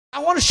I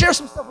want to share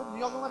some stuff with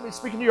you. Y'all gonna let me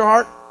speak into your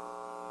heart?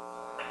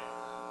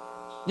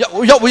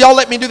 Will y'all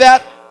let me do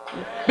that?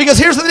 Because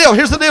here's the deal.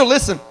 Here's the deal.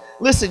 Listen.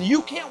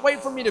 You can't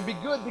wait for me to be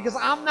good because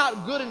I'm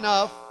not good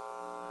enough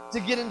to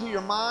get into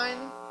your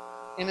mind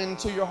and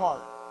into your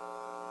heart.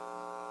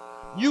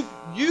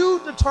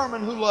 You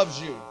determine who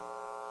loves you.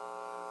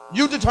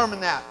 You determine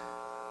that.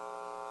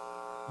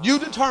 You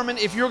determine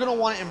if you're going to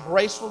want to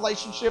embrace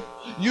relationship.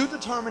 You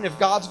determine if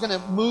God's going to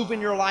move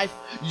in your life.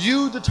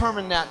 You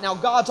determine that. Now,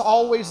 God's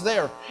always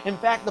there. In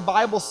fact, the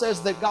Bible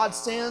says that God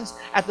stands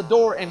at the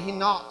door and He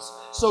knocks.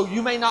 So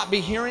you may not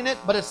be hearing it,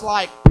 but it's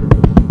like...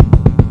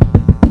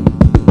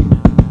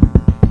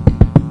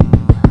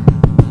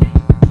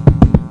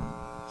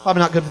 Probably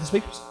not good for the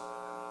speakers.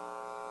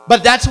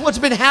 But that's what's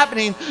been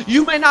happening.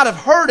 You may not have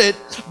heard it,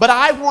 but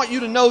I want you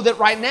to know that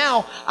right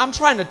now, I'm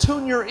trying to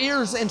tune your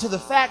ears into the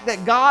fact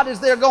that God is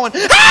there going,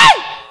 hey!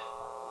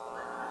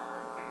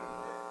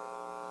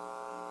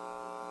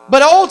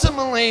 But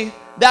ultimately,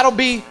 that'll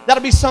be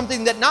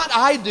something that not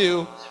I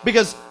do,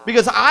 because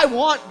I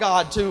want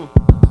God to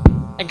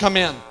and come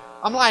in.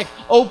 I'm like,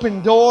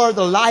 open door,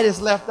 the light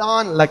is left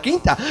on, La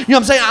Quinta. You know what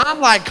I'm saying? I'm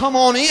like, come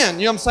on in.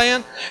 You know what I'm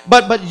saying?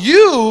 But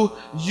you,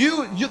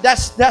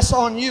 that's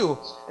on you.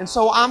 And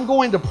so I'm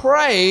going to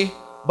pray,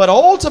 but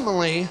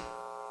ultimately,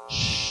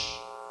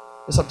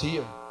 it's up to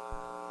you.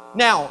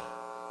 Now,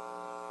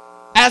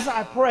 as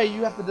I pray,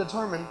 you have to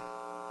determine,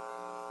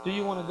 do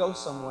you want to go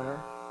somewhere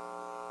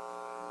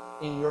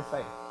in your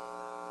faith?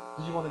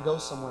 Do you want to go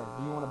somewhere?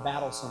 Do you want to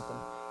battle something?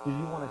 Do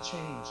you want to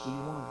change? Do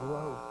you want to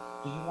grow?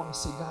 Do you want to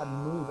see God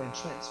move and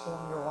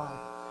transform your life?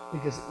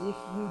 Because if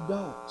you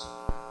don't,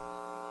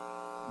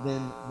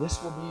 then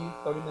this will be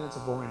 30 minutes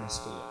of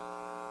boringness to you.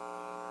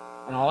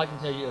 And all I can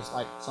tell you is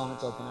like,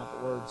 sonnets open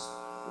afterwards,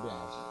 will be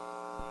awesome.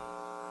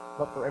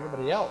 But for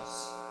everybody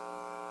else,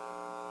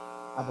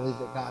 I believe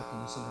that God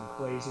can do something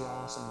crazy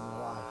awesome in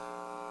your life.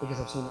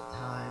 Because I've seen it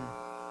time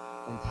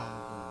and time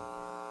again.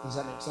 Does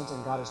that make sense?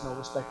 And God is no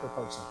respecter of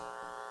person.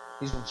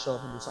 He's going to show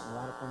up and do something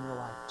radical in your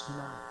life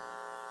tonight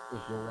if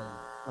you're ready.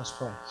 Let's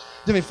pray.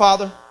 Dear me,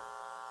 Father,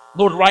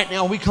 Lord, right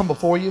now we come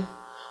before you.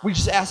 We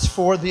just ask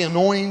for the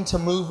anointing to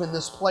move in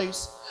this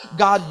place.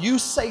 God, you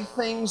say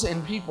things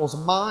in people's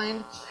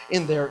mind,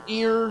 in their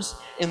ears,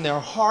 in their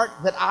heart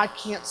that I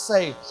can't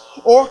say.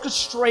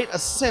 Orchestrate a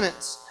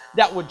sentence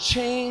that would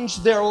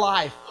change their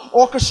life.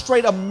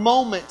 Orchestrate a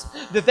moment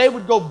that they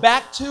would go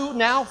back to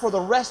now for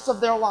the rest of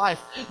their life.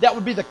 That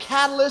would be the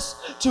catalyst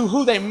to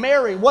who they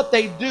marry, what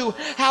they do,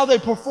 how they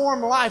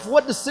perform life,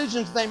 what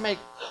decisions they make.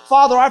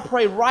 Father, I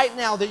pray right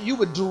now that you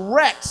would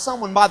direct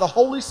someone by the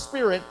Holy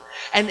Spirit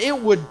and it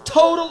would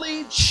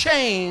totally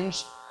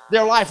change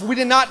their life. We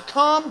did not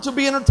come to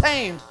be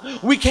entertained.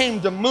 We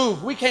came to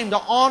move. We came to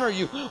honor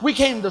you. We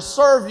came to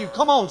serve you.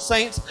 Come on,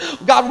 saints.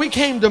 God, we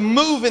came to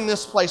move in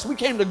this place. We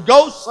came to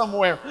go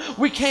somewhere.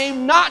 We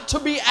came not to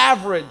be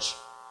average,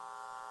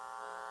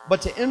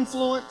 but to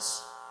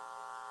influence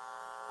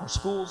our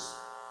schools,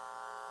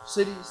 our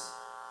cities,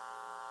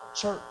 our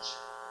church.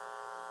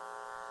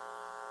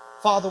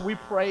 Father, we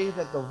pray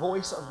that the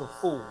voice of the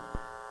fool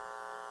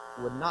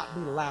would not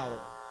be louder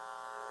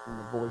than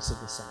the voice of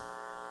the saint.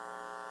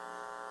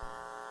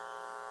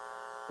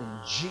 In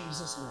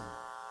Jesus' name,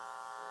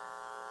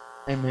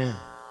 amen.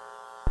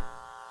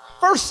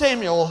 1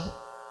 Samuel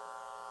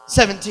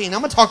 17. I'm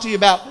going to talk to you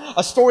about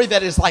a story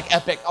that is like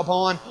epic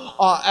upon,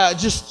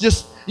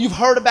 just you've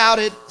heard about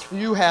it.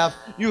 You have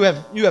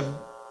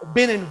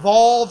been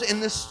involved in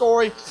this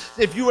story.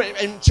 If you were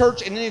in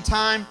church at any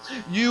time,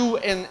 you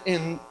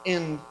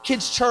in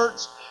kids' church,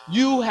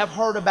 you have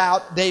heard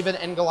about David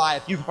and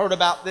Goliath. You've heard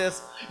about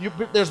this.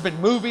 There's been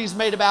movies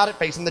made about it,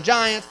 Facing the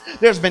Giants.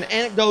 There's been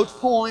anecdotes,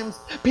 poems,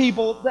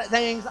 people,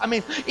 things. I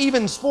mean,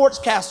 even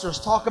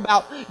sportscasters talk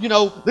about,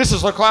 this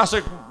is a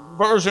classic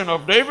version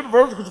of David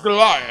versus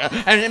Goliath.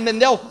 And then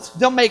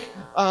they'll make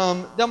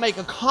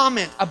a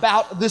comment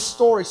about this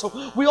story.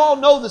 So we all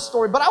know this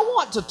story, but I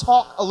want to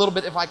talk a little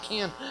bit, if I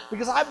can,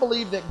 because I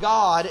believe that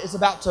God is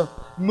about to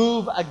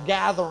move a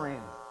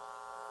gathering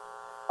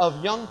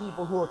of young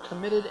people who are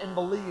committed and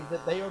believe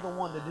that they are the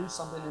one to do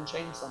something and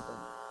change something.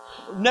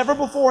 Never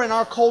before in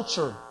our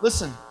culture,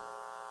 listen,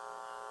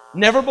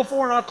 never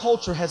before in our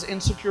culture has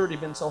insecurity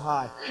been so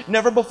high.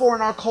 Never before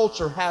in our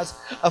culture has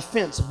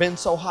offense been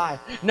so high.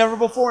 Never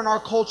before in our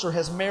culture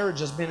has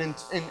marriages been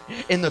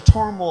in the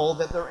turmoil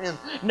that they're in.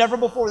 Never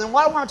before. Then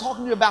why am I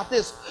talking to you about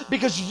this?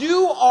 Because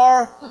you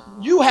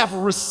have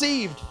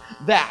received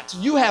that.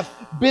 You have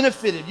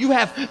benefited. You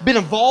have been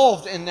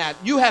involved in that.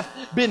 You have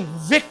been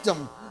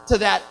victim to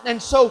that. And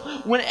so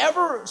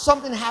whenever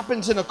something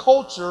happens in a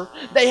culture,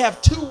 they have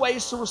two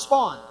ways to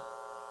respond.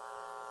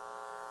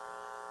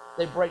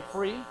 They break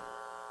free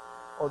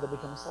or they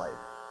become a slave.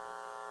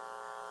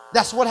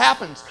 That's what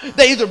happens.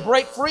 They either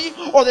break free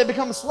or they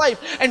become a slave.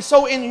 And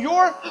so in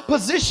your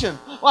position,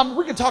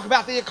 we can talk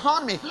about the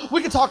economy.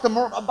 We can talk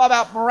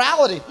about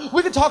morality.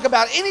 We can talk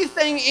about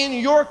anything in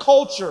your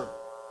culture.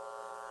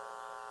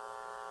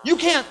 You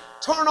can't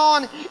turn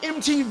on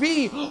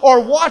MTV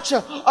or watch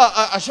a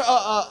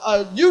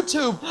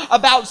YouTube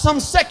about some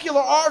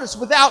secular artist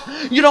without,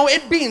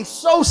 it being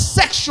so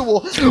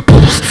sexual. It's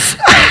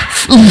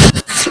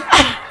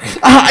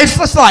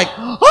just like,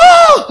 oh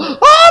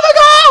my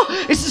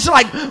God. It's just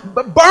like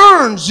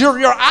burns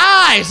your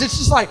eyes. It's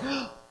just like,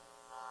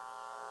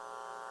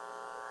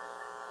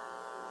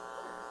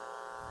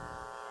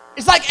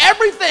 it's like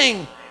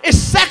everything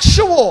is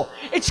sexual.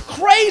 It's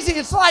crazy.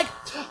 It's like,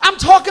 I'm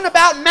talking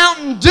about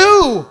Mountain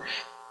Dew.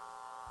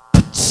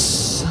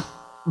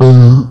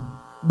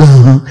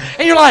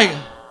 And you're like,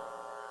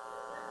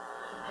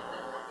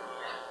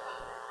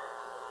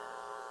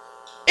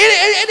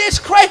 it's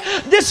crazy.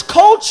 This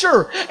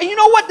culture. And you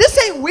know what? This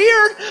ain't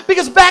weird,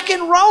 because back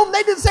in Rome,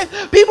 they did the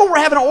same. People were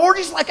having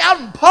orgies like out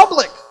in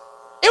public.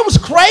 It was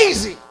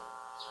crazy.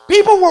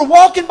 People were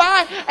walking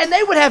by and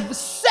they would have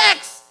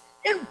sex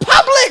in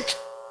public.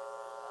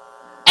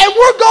 And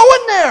we're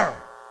going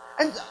there.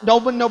 And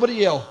nobody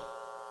yell.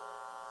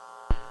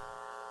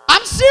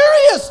 I'm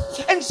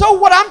serious. And so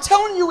what I'm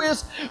telling you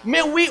is,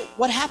 man,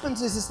 what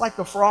happens is it's like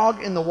the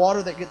frog in the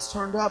water that gets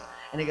turned up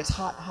and it gets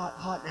hot, hot,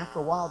 hot, and after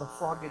a while the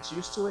frog gets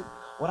used to it.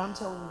 What I'm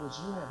telling you is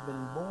you have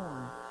been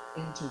born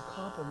into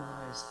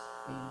compromise,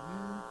 and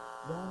you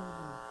don't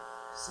even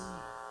see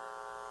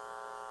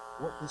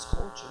what this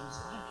culture is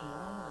like. And what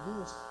I want to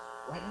do is,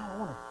 right now I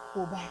want to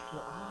pull back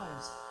your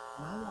eyes,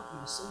 and I want you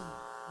to see,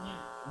 man,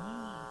 we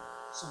need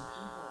some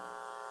people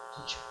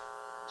to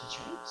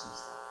change some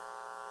stuff.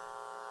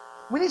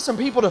 We need some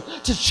people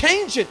to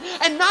change it,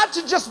 and not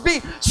to just be,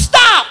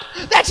 stop,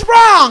 that's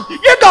wrong,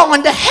 you're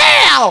going to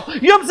hell.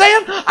 You know what I'm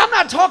saying? I'm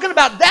not talking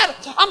about that.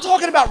 I'm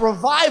talking about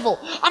revival.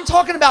 I'm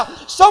talking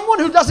about someone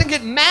who doesn't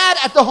get mad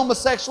at the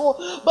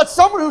homosexual, but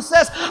someone who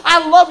says,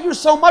 I love you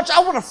so much,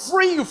 I want to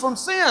free you from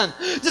sin.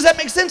 Does that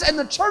make sense? And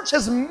the church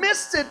has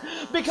missed it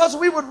because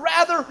we would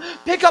rather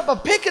pick up a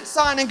picket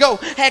sign and go,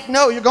 heck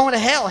no, you're going to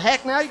hell.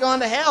 Heck no, you're going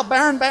to hell.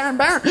 Burn, burn,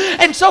 burn.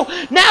 And so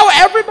now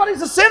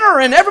everybody's a sinner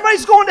and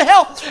everybody's going to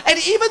hell. And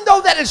even though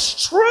that is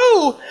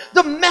true,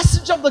 the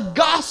message of the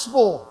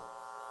gospel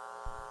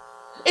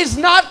is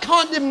not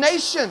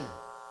condemnation.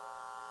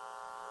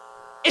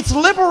 It's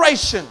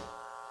liberation.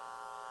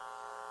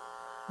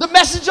 The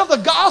message of the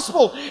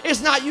gospel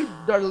is not, you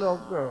dirty little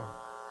girl.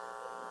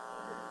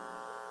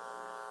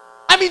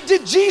 I mean,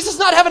 did Jesus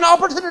not have an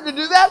opportunity to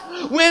do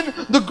that when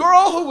the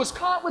girl who was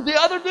caught with the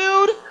other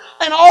dude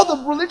and all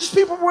the religious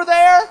people were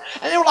there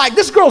and they were like,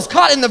 this girl's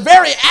caught in the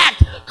very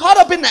act, caught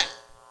up in that.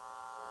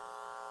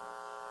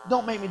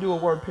 Don't make me do a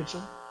word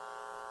picture.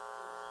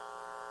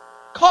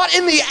 Caught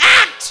in the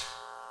act.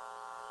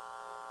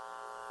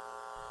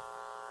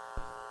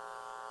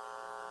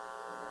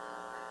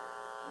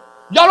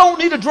 Y'all don't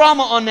need a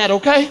drama on that,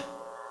 okay?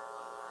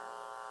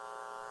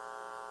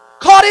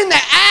 Caught in the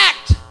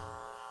act.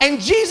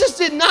 And Jesus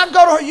did not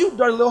go to her, you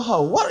dirty little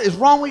hoe. What is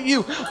wrong with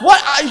you?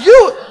 What are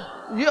you?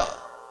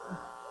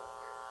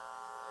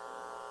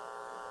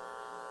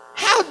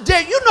 How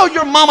dare you? Know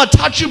your mama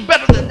taught you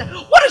better than that.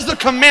 What does the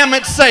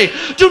commandment say?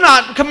 Do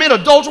not commit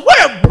adultery. What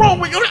is wrong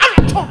with you?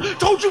 I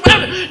told you,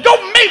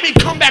 don't make me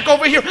come back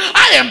over here.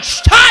 I am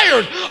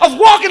tired of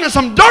walking to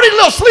some dirty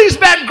little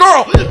sleazebag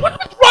girl.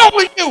 What's wrong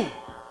with you?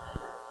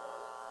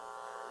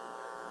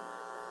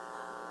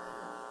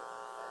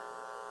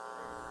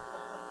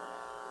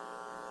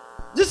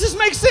 Does this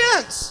make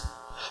sense?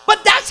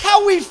 But that's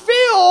how we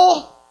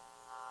feel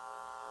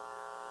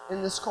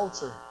in this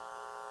culture.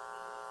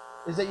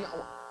 Is that,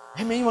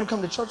 hey man, you want to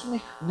come to church with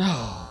me?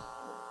 No.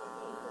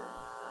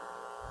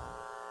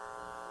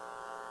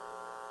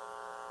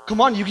 Come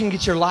on, you can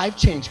get your life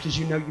changed because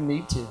you know you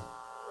need to.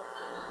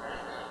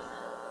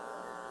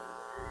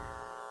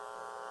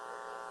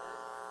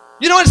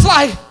 You know, it's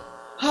like,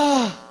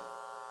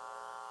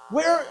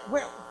 where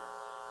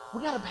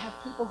we got to have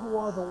people who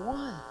are the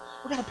one.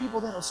 We got to have people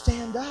that will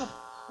stand up.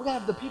 We got to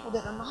have the people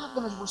that are not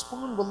going to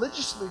respond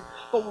religiously,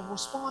 but will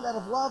respond out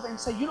of love and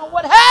say, you know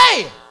what?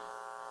 Hey!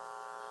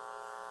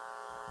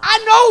 I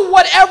know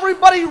what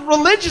everybody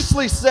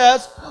religiously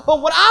says,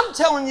 but what I'm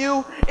telling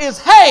you is,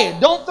 hey,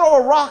 don't throw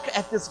a rock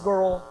at this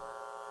girl.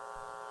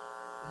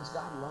 Because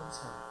God loves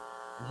her.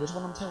 And here's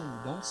what I'm telling you.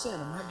 Don't sin.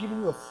 I'm not giving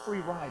you a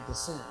free ride to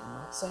sin. I'm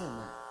not saying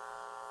that.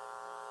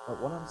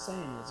 But what I'm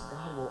saying is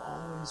God will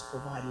always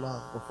provide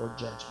love before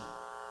judgment.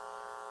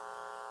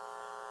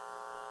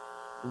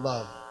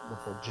 Love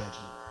before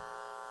judgment.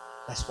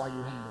 That's why you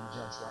haven't been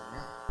judged right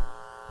now.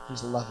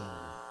 He's loving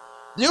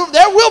you.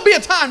 There will be a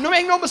time,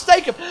 make no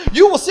mistake,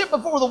 you will sit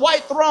before the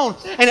white throne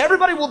and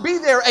everybody will be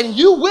there and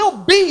you will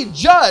be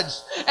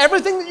judged.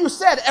 Everything that you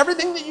said,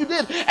 everything that you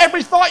did,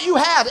 every thought you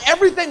had,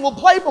 everything will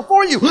play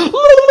before you. And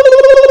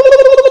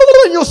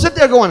you'll sit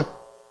there going,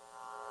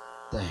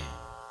 dang.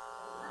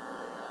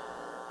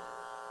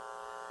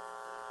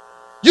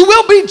 You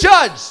will be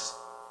judged.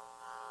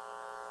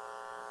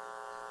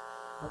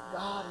 But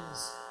God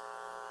is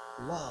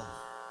love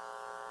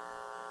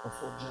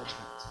before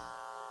judgment.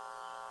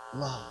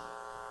 Love.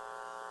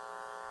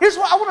 Here's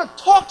what I want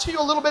to talk to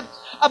you a little bit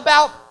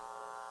about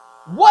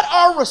what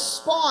our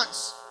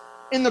response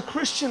in the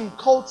Christian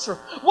culture,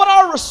 what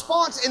our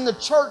response in the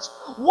church,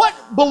 what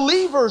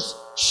believers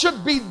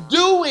should be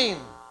doing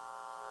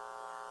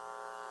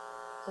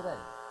today,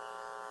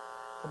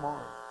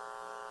 tomorrow.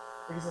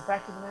 Because the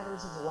fact of the matter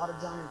is, there's a lot of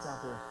giants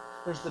out there.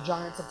 There's the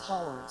giants of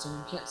tolerance, and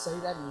you can't say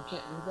that, and you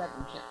can't do that,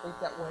 and you can't think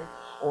that way.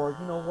 Or,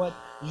 you know what?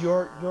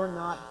 You're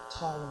not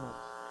tolerant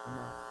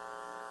enough.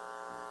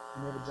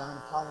 And we have a giant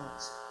of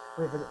tolerance.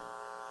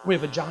 We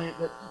have a giant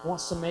that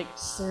wants to make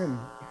sin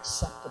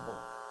acceptable.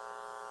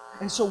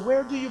 And so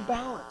where do you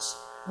balance?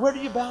 Where do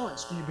you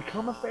balance? Do you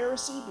become a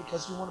Pharisee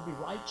because you want to be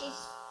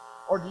righteous?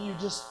 Or do you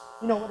just,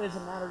 you know what, it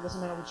doesn't matter. It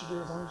doesn't matter what you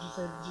do. As long as you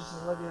say, Jesus,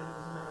 I love you, and it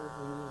doesn't matter what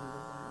you do.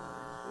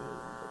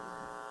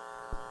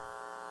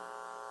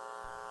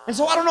 And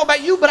so I don't know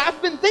about you, but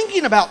I've been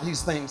thinking about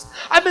these things.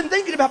 I've been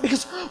thinking about,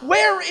 because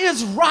where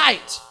is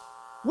right?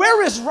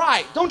 Where is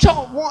right? Don't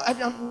y'all want...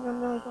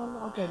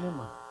 Okay, never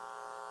mind.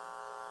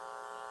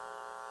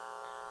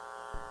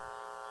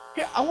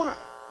 Here, I want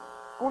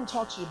to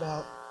talk to you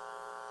about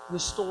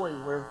this story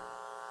where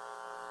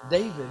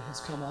David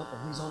has come up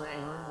and he's on an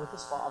errand with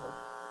his father.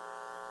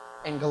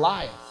 And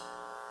Goliath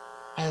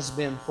has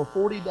been for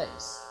 40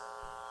 days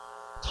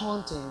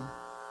taunting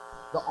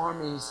the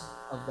armies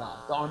of God,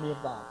 the army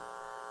of God.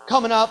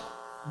 Coming up,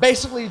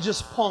 basically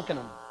just punking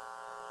them.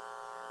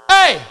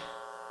 Hey!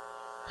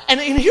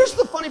 And here's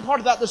the funny part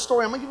about this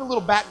story. I'm going to give you a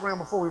little background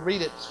before we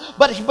read it.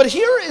 But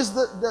here is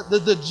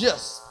the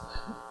gist.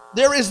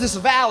 There is this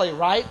valley,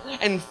 right?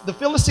 And the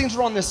Philistines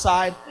are on this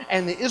side,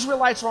 and the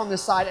Israelites are on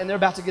this side, and they're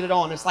about to get it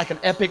on. It's like an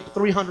epic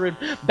 300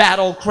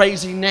 battle,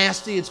 crazy,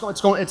 nasty. It's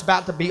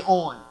about to be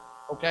on,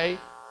 okay?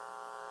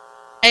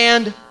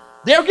 And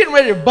they're getting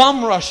ready to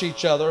bum rush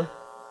each other,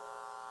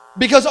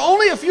 because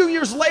only a few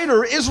years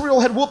later, Israel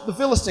had whooped the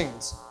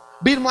Philistines.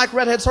 Beat them like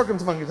redhead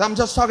circus monkeys. I'm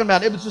just talking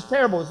about it. It was just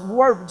terrible. It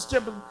was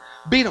terrible.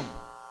 Beat them.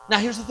 Now,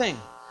 here's the thing.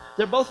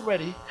 They're both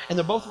ready, and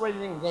they're both ready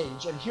to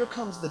engage. And here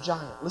comes the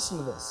giant. Listen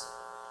to this.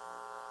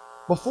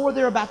 Before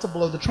they're about to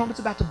blow, the trumpet's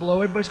about to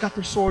blow, everybody's got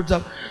their swords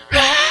up.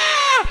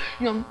 Ah!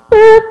 You know,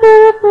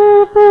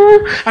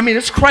 I mean,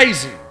 it's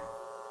crazy.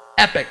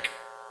 Epic.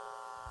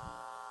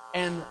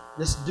 And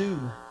this dude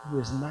who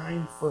is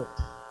 9 foot,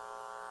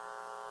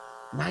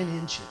 9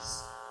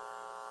 inches,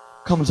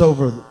 comes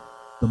over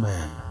the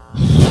man.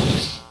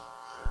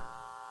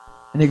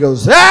 And he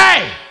goes,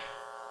 hey!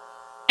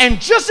 And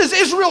just as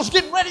Israel's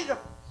getting ready to,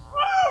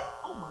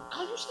 oh my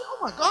God, you see, oh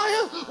my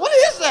God, what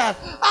is that?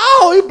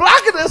 Oh, he's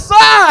blocking the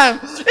sun.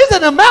 Is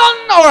it a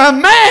mountain or a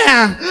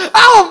man?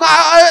 Oh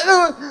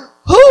my,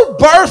 who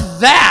birthed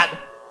that?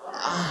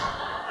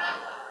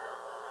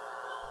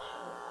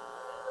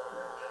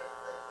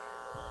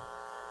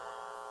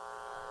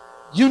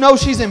 You know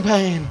she's in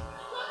pain.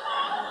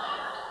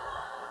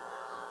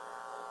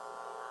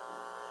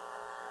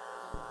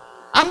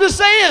 I'm just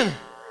saying,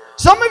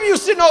 some of you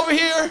sitting over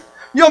here,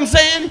 you know what I'm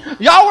saying?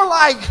 Y'all were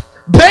like,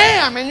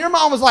 bam, and your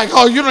mom was like,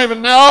 oh, you don't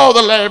even know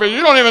the labor.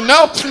 You don't even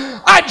know.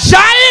 A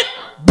giant?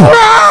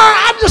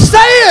 I'm just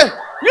saying,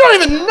 you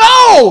don't even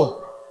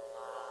know.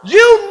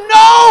 You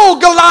know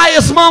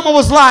Goliath's mama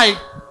was like,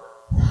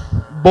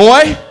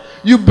 boy,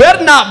 you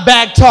better not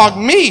backtalk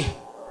me.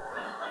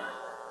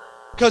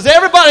 Because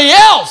everybody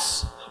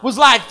else was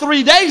like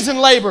 3 days in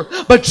labor.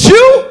 But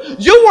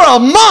you were a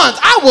month.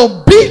 I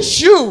will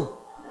beat you.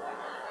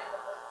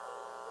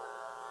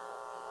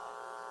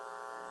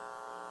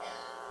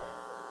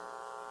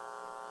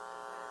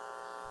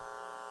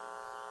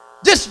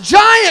 This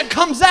giant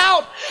comes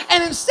out,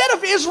 and instead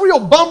of Israel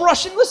bum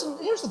rushing, listen,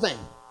 here's the thing,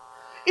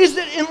 is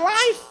that in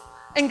life,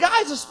 and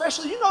guys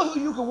especially, you know who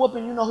you can whoop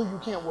and you know who you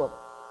can't whoop.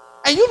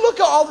 And you look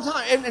all the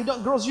time, and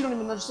girls, you don't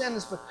even understand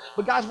this,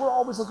 but guys, we're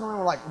always looking around,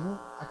 we're like,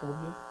 I can whoop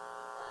you.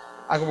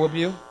 I can whoop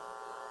you.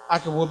 I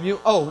can whoop you.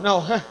 Oh, no,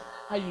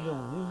 how you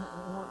doing?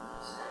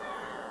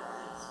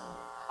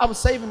 I was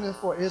saving this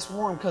for it's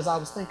warm because I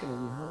was thinking of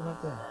you. How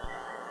about that?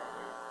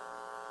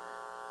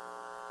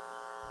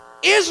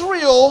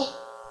 Israel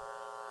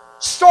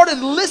started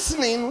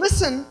listening,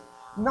 listen,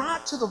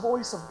 not to the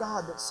voice of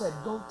God that said,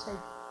 go take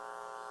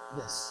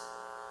this.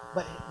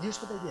 But here's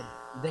what they did.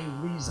 They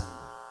reasoned.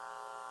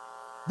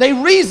 They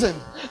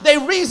reasoned. They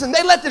reasoned.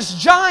 They let this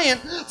giant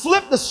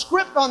flip the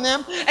script on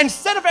them.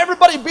 Instead of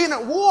everybody being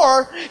at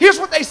war, here's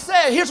what they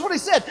said. Here's what he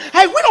said.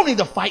 Hey, we don't need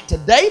to fight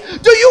today.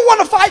 Do you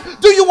want to fight?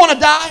 Do you want to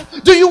die?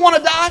 Do you want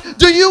to die?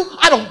 Do you?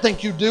 I don't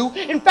think you do.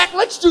 In fact,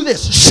 let's do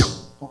this.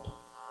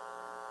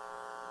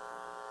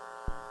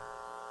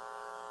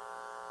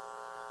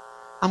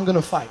 I'm going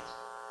to fight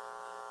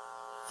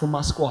for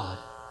my squad.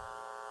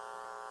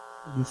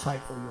 You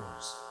fight for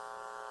yours.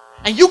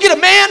 And you get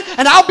a man,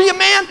 and I'll be a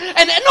man,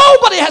 and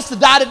nobody has to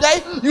die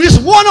today. You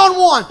just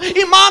one-on-one.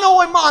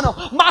 Imano,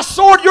 imano. My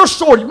sword, your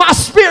sword. My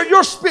spear,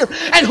 your spear.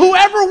 And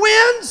whoever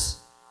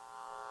wins,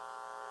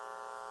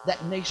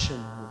 that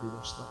nation will be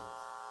their slave.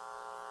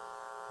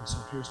 And so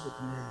here's what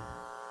the men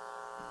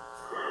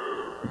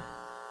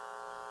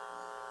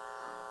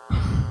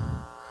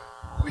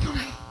we don't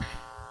have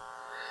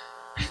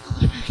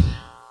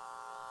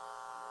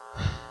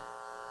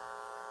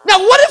now,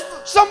 what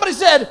if somebody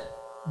said,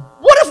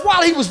 what if just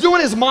while he was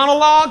doing his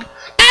monologue,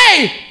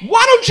 hey,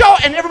 why don't y'all,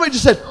 and everybody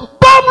just said,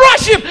 bum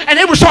rush him, and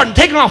they were starting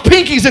taking off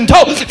pinkies and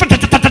toes,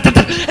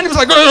 and he was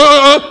like,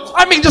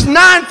 I mean, just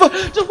 9 foot,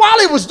 just while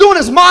he was doing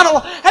his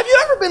monologue. Have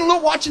you ever been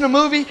watching a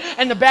movie,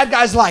 and the bad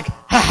guy's like,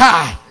 ha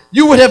ha,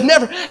 you would have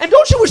never, and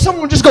don't you wish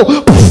someone would just go,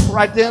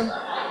 right then?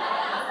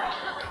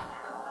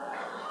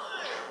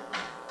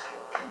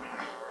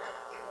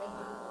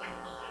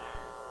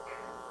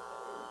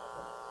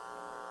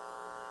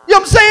 You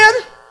know what I'm saying?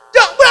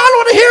 Well, I don't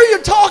want to hear you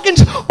talking.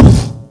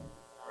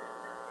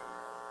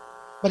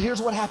 But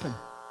here's what happened.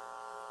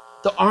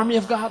 The army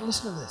of God,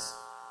 listen to this.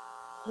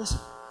 Listen.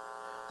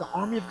 The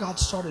army of God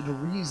started to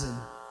reason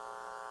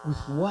with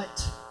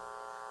what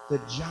the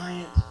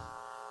giant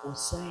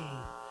was saying.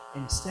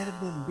 Instead of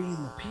them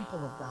being the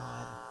people of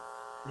God,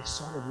 they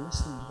started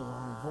listening to the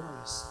wrong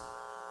voice.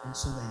 And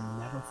so they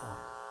never fought.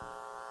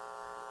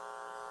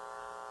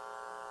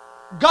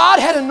 God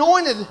had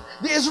anointed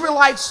the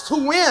Israelites to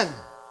win.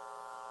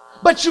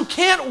 But you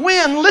can't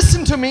win,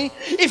 listen to me,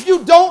 if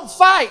you don't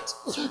fight.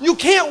 You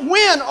can't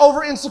win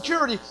over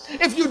insecurity.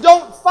 If you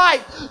don't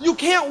fight, you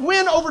can't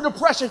win over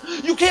depression.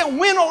 You can't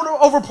win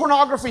over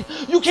pornography.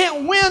 You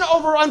can't win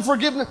over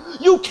unforgiveness.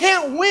 You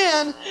can't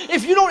win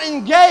if you don't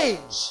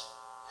engage.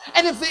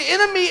 And if the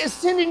enemy is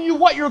sending you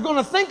what you're going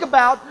to think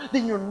about,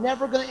 then you're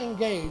never going to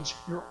engage.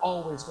 You're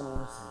always going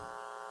to listen.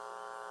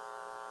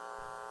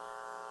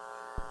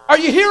 Are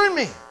you hearing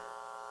me?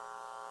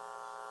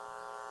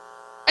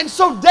 And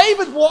so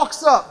David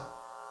walks up.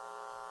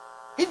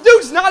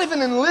 Dude's not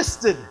even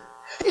enlisted.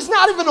 He's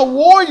not even a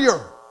warrior.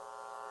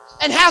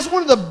 And has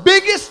one of the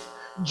biggest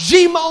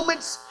G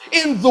moments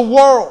in the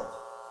world.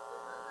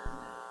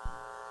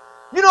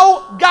 You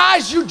know,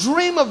 guys, you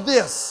dream of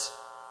this.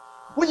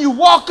 When you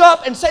walk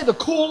up and say the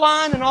cool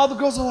line and all the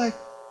girls are like,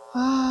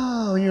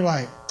 oh, and you're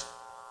like,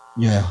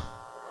 yeah.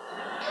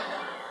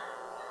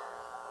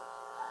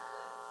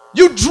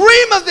 You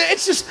dream of it.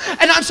 It's just,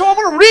 so I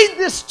want to read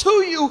this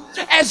to you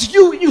as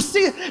you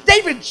see it.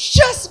 David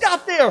just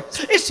got there.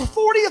 It's the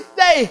 40th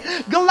day.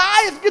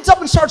 Goliath gets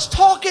up and starts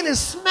talking his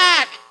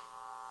smack.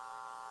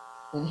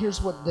 And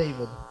here's what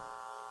David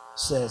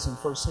says in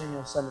 1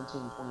 Samuel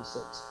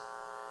 17:26.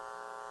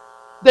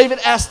 David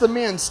asked the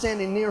men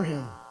standing near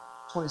him,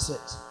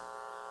 26,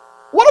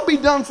 what will be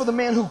done for the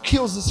man who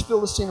kills this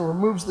Philistine and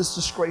removes this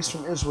disgrace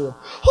from Israel?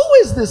 Who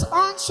is this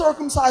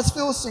uncircumcised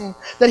Philistine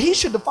that he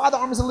should defy the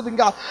armies of the living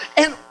God?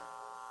 And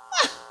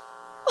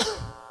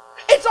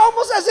it's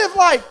almost as if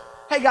like,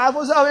 hey guys,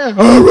 what's up? And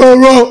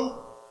I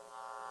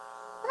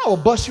will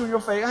bust you in your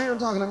face. I ain't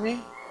talking to me.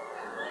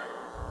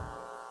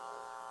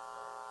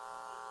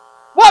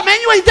 What, man?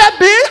 You ain't that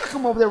big? I'll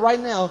come over there right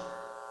now.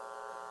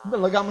 You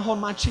better look, I'm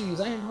holding my cheese.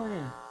 I ain't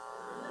playing.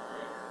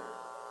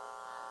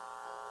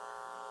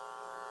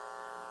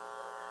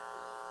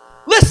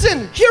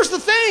 Listen, here's the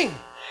thing.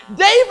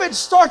 David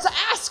starts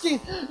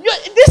asking,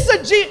 this is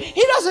a G.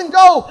 He doesn't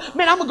go,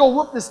 man, I'm going to go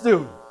whoop this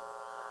dude.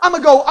 I'm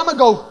going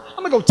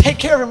to go take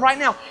care of him right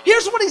now.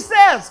 Here's what he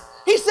says.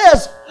 He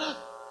says,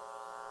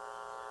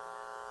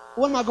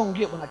 what am I going to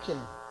get when I kill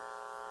him?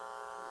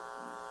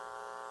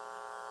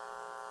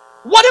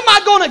 What am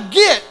I going to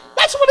get?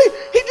 That's what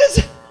he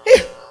just,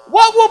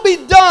 what will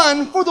be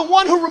done for the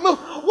one who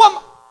removed,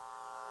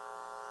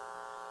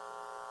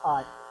 all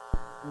right,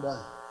 I'm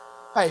done.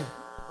 Hey,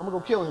 I'm going to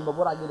go kill him, but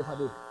what I get if I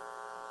do?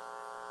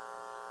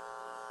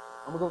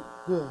 I'm going to go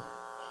do it,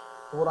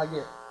 but what I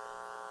get?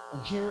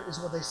 And here is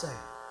what they say.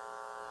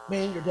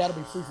 Man, your dad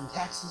will be free from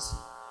taxes.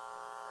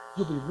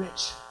 You'll be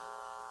rich.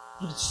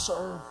 You'll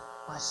serve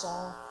by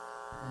Saul,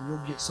 and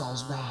you'll get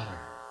Saul's daughter.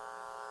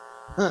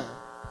 Huh.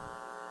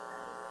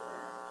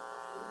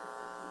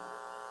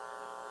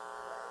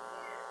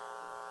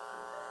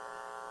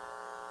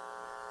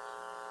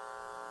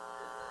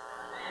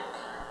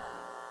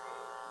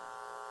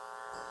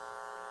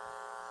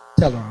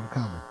 Tell her I'm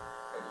coming.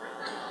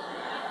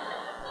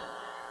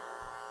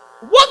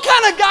 What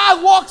kind of guy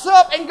walks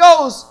up and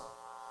goes,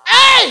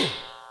 hey,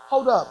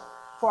 hold up,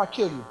 before I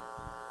kill you.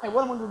 Hey,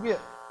 what am I going to get?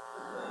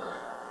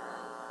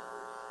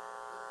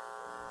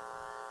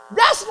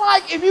 That's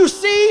like if you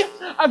see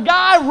a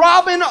guy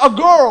robbing a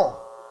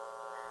girl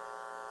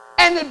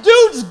and the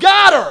dude's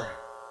got her.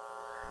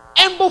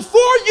 And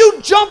before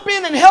you jump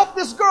in and help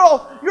this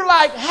girl, you're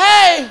like,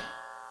 hey,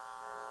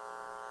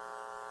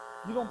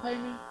 you going to pay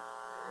me?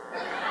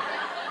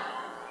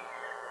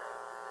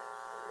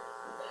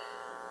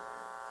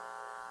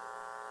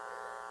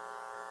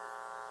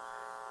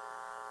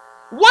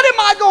 What am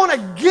I going to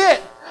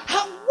get?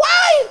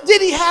 Why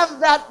did he have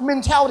that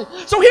mentality?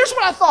 So here's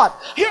what I thought.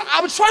 Here,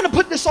 I was trying to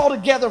put this all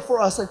together for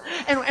us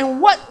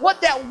and what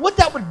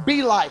that would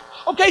be like.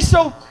 Okay,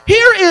 so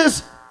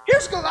here's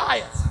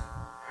Goliath.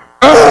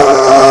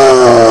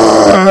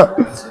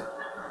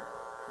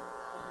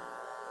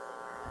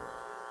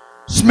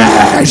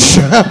 Smash!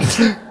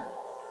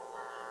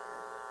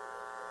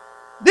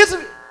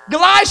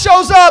 Goliath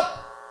shows up.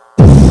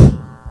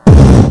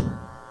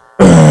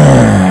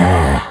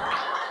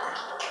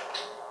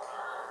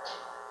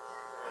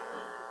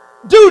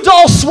 Dude's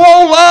all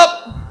swole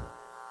up.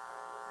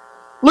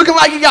 looking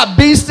like he got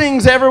bee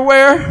stings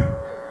everywhere.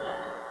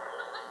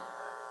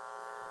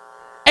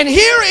 And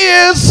here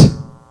is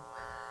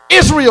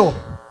Israel.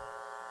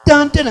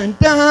 Dun, dun, dun,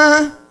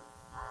 dun.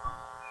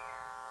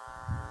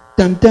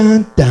 Dun,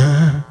 dun,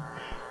 dun.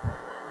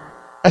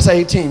 That's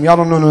a team. Y'all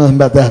don't know nothing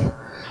about that.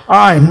 All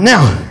right,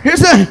 now,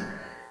 here's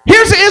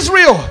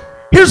Israel.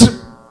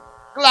 Here's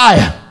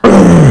Goliath.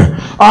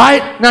 All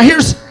right, now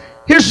here's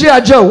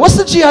G.I. Joe. What's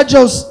the G.I.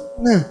 Joe's?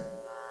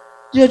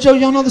 G.I. Joe,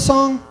 y'all know the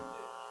song?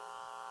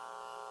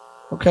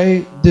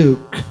 Okay,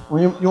 Duke.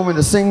 You want me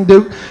to sing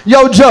Duke?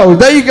 Yo, Joe,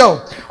 there you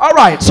go. All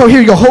right, so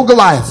here you go. Hold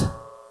Goliath.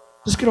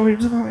 Just get over here.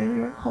 Just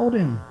hold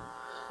him.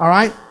 All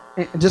right?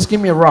 And just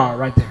give me a raw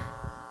right there.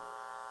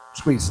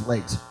 Squeeze the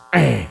legs.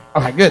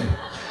 Okay, good.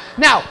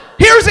 Now,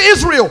 here's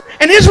Israel.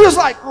 And Israel's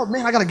like, oh,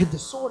 man, I got to get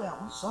this sword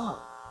out. What's up?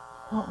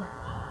 Oh.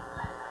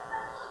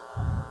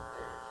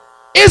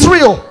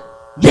 Israel.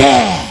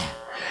 Yeah.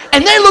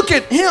 And they look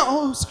at him.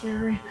 Oh,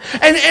 scary.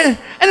 And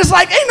it's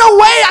like, ain't no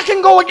way I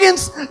can go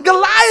against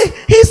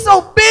Goliath. He's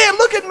so big.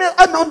 Look at me.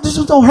 No,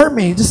 just don't hurt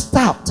me. Just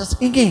stop.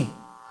 Just again.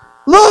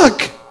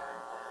 Look.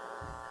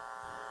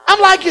 I'm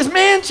like his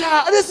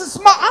man-child. This is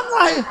small. I'm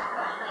like,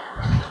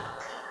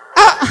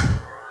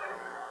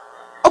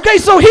 okay,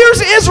 so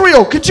here's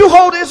Israel. Could you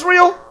hold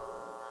Israel?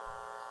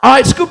 All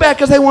right, scoot back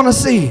because they want to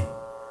see.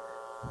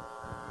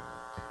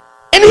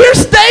 And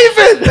here's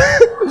David.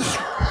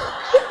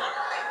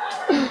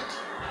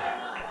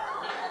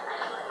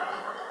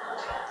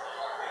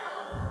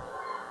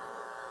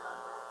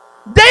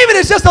 David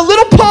is just a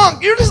little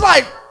punk. You're just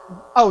like,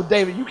 oh,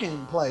 David, you can't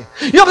even play.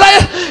 You know,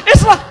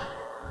 it's like,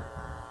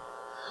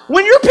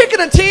 when you're picking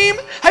a team,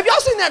 have y'all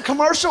seen that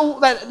commercial,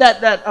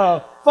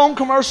 that phone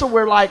commercial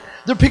where like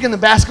they're picking the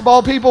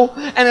basketball people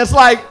and it's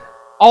like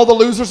all the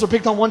losers are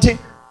picked on one team?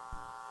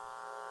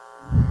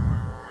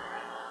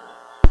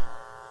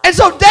 And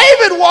so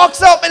David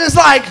walks up and is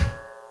like,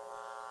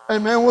 hey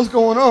man, what's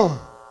going on?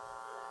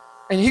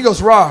 And he goes,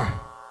 rawr.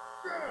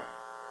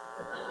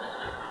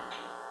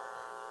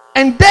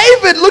 And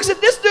David looks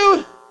at this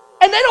dude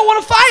and they don't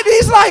want to fight.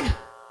 He's like,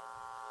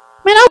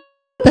 man,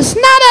 the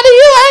snot out of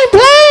you, I ain't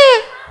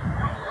playing.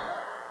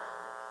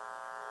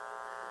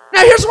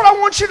 Now here's what I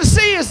want you to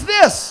see is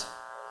this.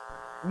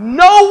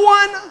 No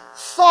one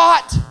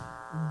thought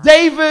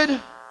David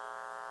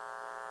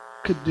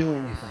could do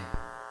anything.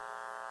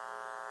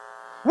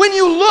 When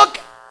you look,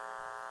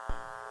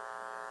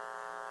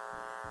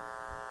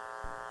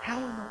 how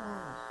in the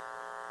world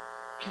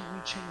can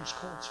we change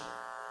culture?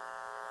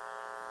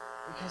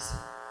 Because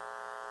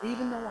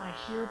even though I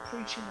hear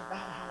preaching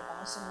about how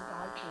awesome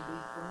God can be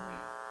for me,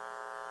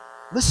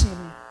 listen to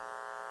me,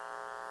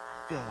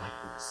 I feel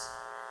like this.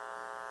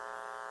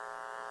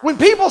 When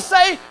people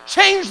say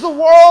change the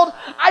world,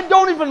 I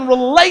don't even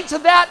relate to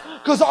that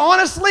because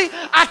honestly,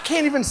 I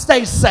can't even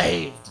stay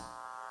saved.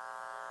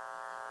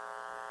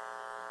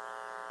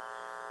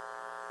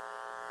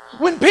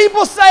 When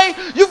people say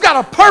you've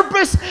got a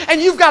purpose and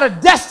you've got a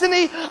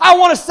destiny, I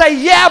want to say,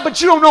 yeah,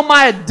 but you don't know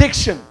my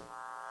addiction.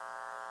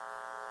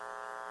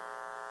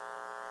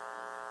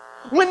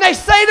 When they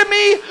say to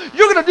me,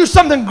 you're going to do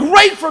something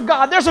great for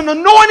God, there's an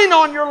anointing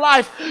on your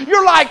life,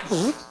 you're like,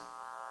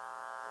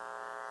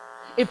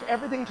 if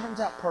everything turns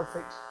out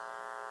perfect,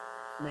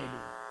 maybe.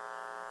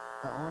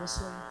 But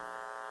honestly,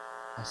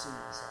 I see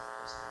myself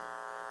just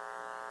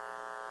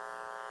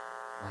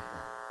like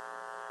that.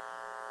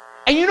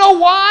 And you know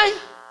why?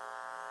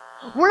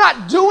 We're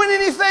not doing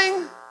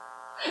anything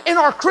in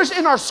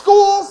our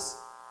schools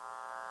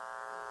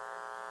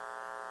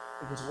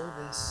because we're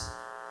this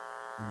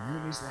and the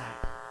enemy's that.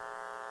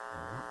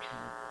 And what can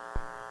we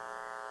do?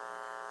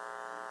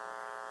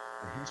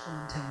 But here's what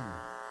I'm telling you.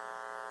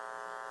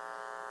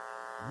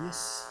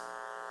 This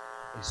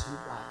is who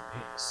God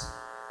picks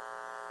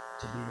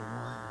to be the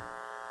one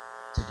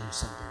to do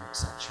something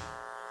exceptional.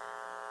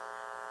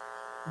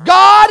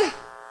 God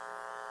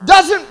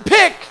doesn't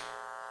pick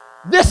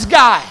this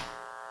guy.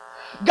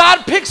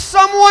 God picks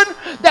someone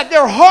that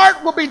their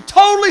heart will be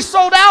totally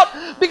sold out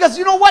because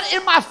you know what?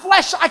 In my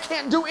flesh, I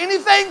can't do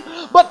anything,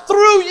 but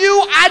through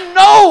you, I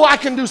know I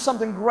can do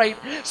something great,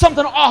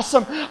 something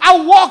awesome.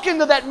 I'll walk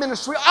into that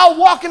ministry. I'll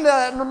walk into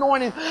that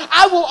anointing.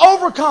 I will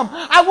overcome.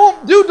 I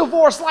won't do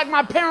divorce like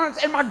my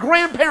parents and my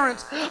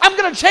grandparents. I'm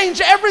going to change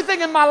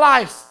everything in my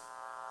life.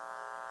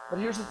 But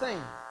here's the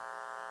thing.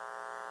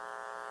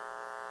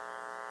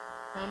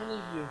 How many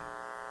of you,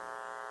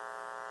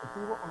 if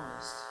we were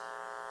honest,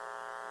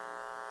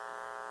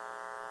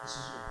 this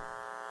is you.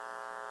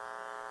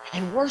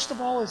 And worst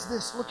of all is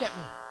this, look at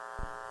me,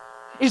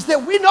 is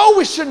that we know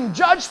we shouldn't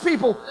judge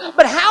people,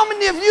 but how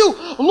many of you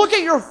look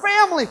at your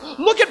family,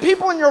 look at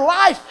people in your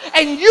life,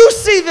 and you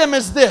see them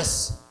as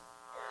this?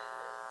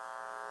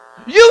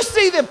 You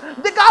see them,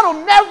 that God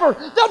will never,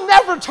 they'll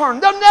never turn,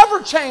 they'll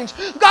never change,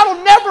 God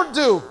will never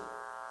do.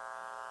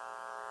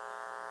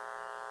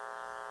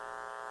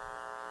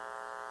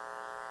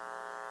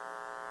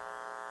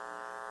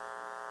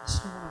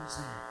 Listen to what I'm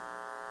saying.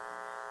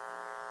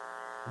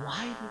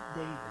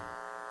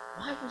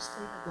 Why was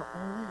David the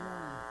only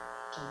one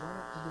to run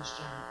up to this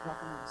giant? Y'all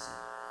can see.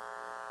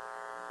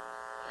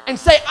 and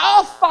say,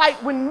 I'll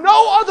fight when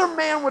no other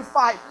man would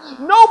fight.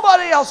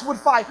 Nobody else would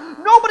fight.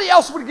 Nobody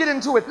else would get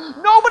into it.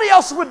 Nobody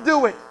else would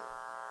do it.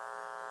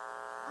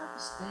 Why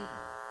was David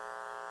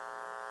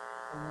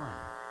the one?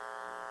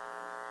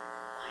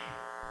 Why?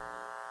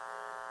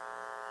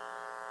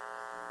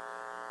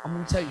 I'm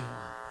going to tell you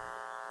why.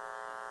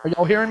 Are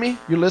y'all hearing me?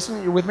 You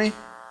listening? You with me?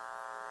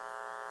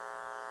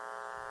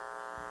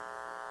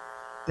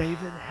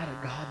 David had a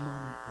God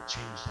moment that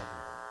changed everything.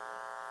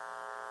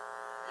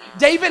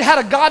 David had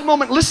a God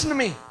moment. Listen to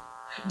me.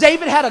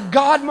 David had a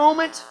God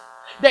moment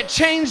that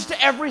changed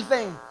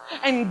everything.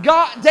 And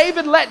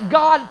David let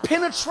God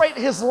penetrate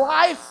his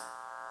life.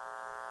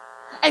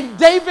 And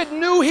David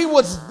knew he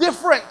was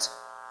different.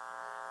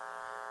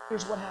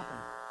 Here's what happened.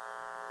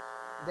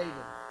 David,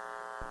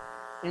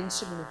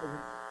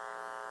 insignificant,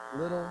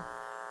 little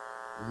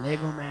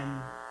Lego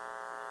man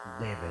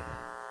David.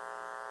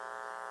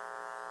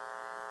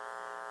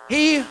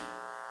 He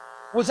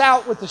was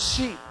out with the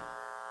sheep,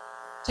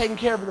 taking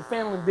care of the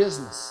family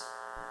business.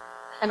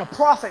 And a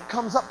prophet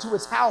comes up to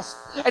his house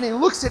and he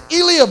looks at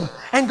Eliab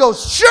and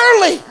goes,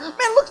 surely,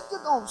 man, look at the,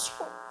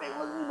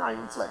 you're not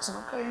even flexing,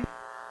 okay?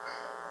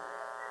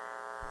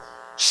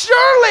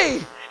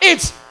 Surely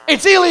it's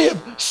Eliab.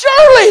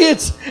 Surely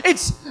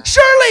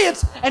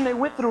it's, and they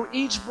went through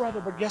each brother,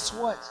 but guess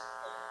what?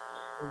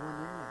 They weren't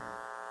in there.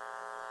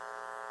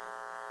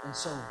 And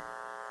so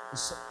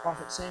the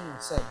prophet Samuel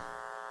said,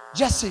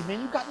 Jesse,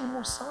 man, you got any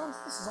more sons?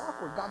 This is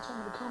awkward. God told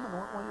me to come and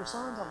anoint one of your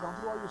sons. I've gone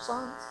through all your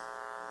sons.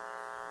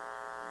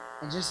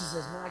 And Jesse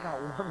says, man, I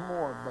got one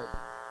more, but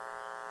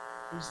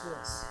who's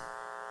this?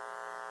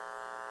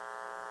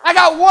 I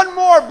got one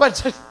more,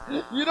 but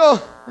you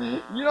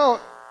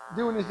don't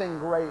do anything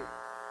great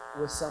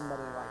with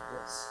somebody like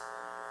this.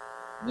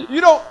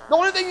 The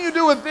only thing you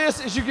do with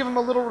this is you give him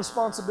a little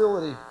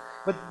responsibility.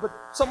 But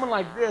someone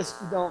like this,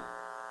 you don't.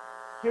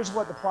 Here's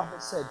what the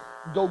prophet said.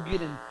 Go get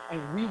him,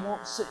 and we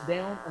won't sit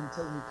down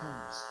until he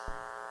comes.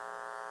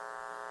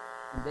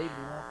 And David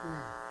walked in,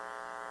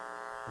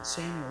 and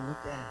Samuel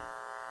looked at him,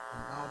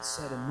 and God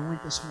said,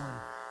 anoint this one.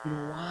 You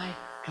know why?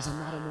 Because I'm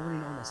not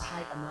anointing on his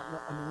height. I'm not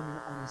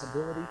anointing on his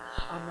ability.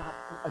 I'm not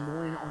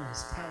anointing on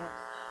his talent.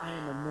 I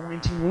am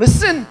anointing,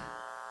 listen,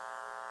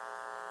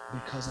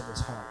 because of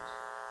his heart.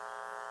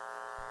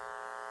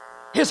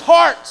 His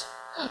heart.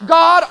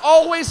 God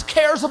always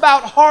cares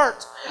about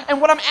heart. And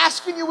what I'm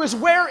asking you is,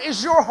 where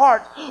is your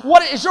heart?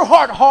 What is your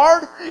heart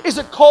hard? Is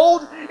it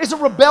cold? Is it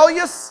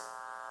rebellious?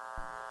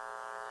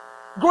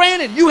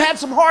 Granted, you had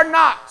some hard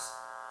knocks.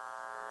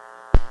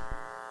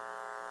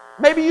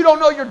 Maybe you don't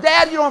know your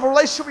dad, you don't have a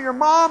relationship with your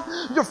mom,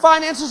 your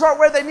finances aren't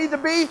where they need to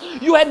be,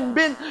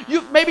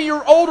 maybe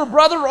your older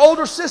brother or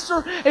older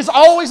sister is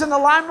always in the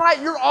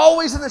limelight, you're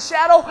always in the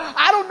shadow.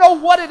 I don't know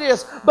what it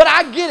is, but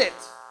I get it.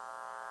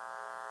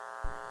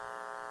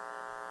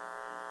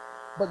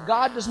 But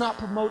God does not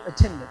promote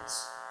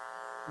attendance.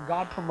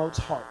 God promotes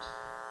heart.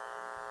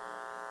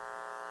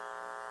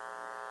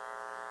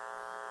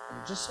 And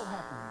it just so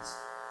happens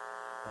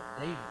that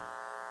David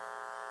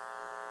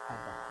had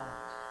the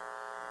heart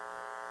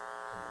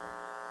to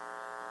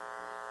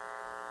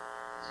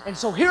work. And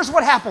so here's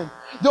what happened.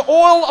 The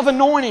oil of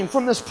anointing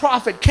from this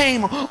prophet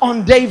came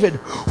on David.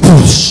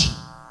 Whoosh.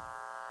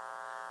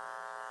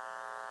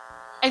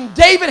 And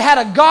David had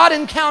a God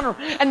encounter.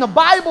 And the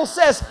Bible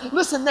says,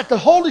 listen, that the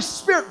Holy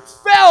Spirit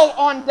fell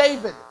on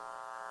David.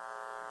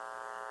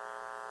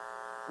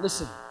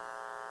 Listen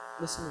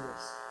to this.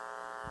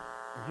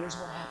 And here's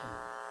what happened.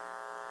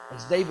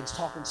 As David's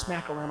talking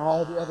smack around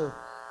all the other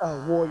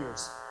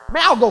warriors.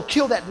 Man, I'll go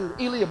kill that dude.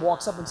 Eliab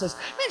walks up and says,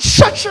 man,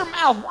 shut your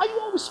mouth. Why are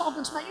you always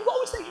talking smack? You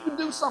always think you can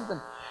do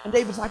something. And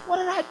David's like, what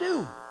did I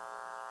do?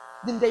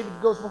 Then David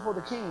goes before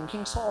the king. And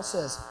King Saul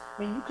says,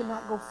 man, you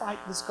cannot go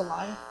fight this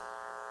Goliath.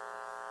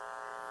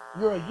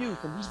 You're a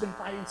youth, and he's been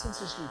fighting since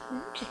his youth.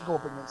 You can't go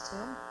up against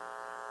him.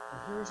 And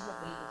here's what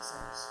David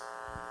says.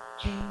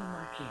 King,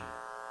 my king,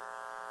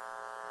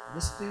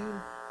 this dude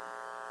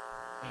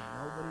ain't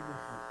nobody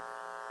different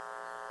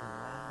than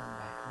what I've done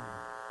back home.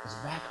 Because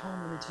back home,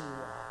 let me tell you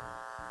what happened.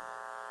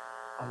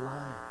 A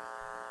lion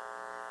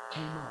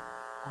came up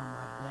on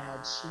my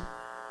dad's sheep,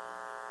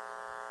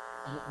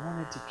 and it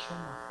wanted to kill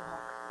my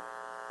flock.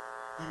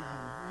 And I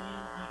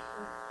ran after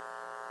it,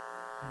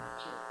 and I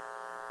killed it.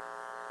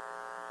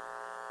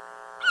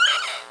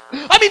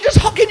 I mean,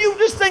 can you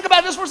just think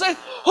about this for a second?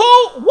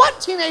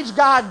 What teenage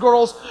guy,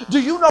 girls, do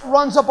you know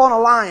runs up on a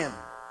lion?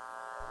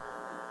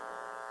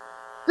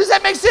 Does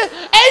that make sense?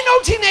 Ain't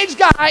no teenage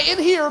guy in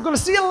here going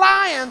to see a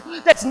lion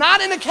that's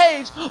not in a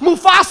cage.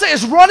 Mufasa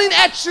is running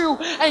at you,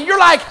 and you're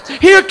like,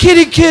 here,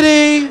 kitty,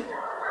 kitty.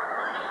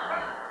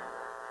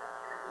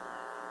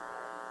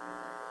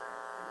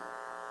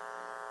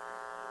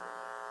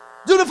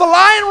 Dude, if a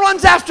lion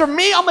runs after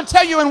me, I'm going to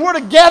tell you, and we're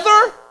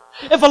together.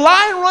 If a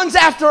lion runs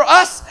after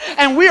us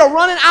and we are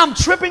running, I'm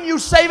tripping you,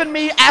 saving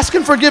me,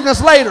 asking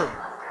forgiveness later.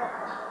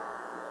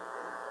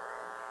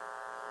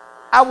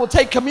 I will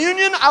take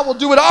communion. I will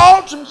do it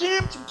all.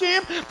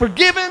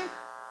 Forgiven.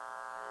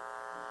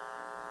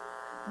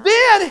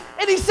 Then,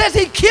 and he says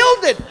he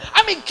killed it.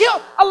 I mean,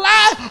 killed a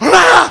lion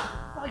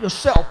by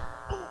yourself.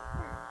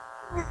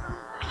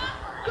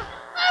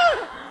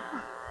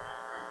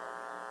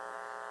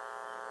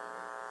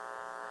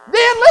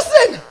 Then,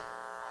 listen.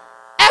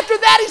 After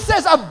that, he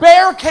says a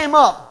bear came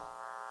up.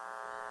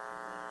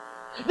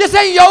 This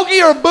ain't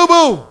Yogi or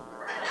Boo-Boo.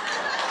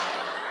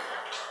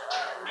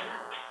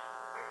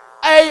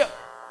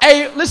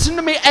 Listen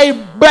to me, a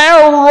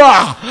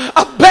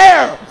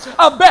bear.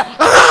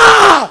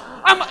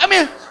 I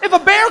mean, if a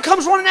bear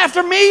comes running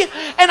after me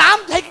and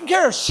I'm taking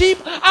care of sheep,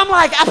 I'm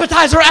like,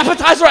 appetizer.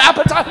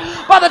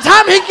 By the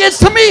time he gets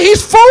to me,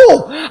 he's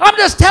full. I'm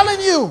just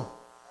telling you.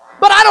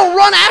 But I don't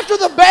run after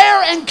the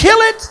bear and kill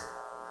it.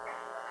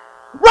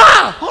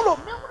 Rah! Hold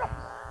on, man. What up?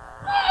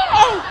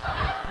 Oh.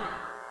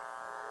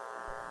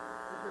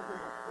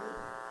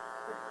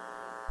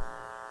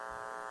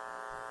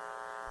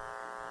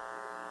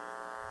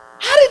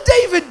 How did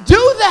David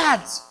do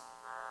that?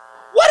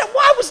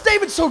 Why was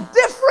David so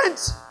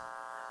different?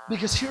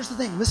 Because here's the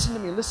thing. Listen to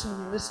me.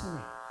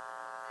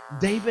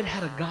 David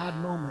had a God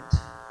moment.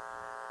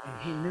 And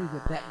he knew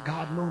that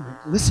God moment,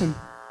 listen,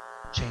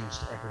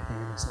 changed everything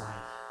in his life.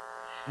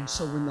 And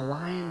so when the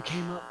lion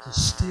came up to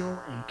steal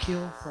and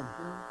kill from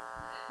him,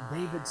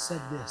 David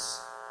said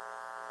this: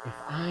 if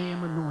I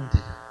am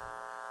anointed,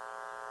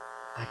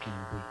 I can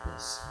beat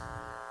this.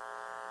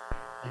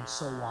 And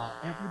so while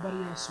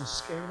everybody else was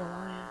scared of the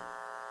lion,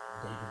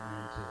 David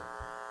ran to it.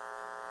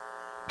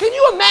 Can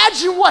you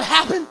imagine what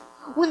happened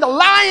when the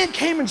lion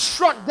came and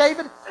struck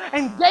David,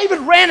 and David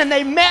ran and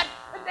they met,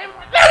 and David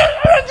was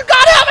like,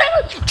 God help me!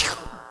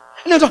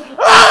 And they was like,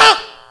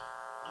 ah!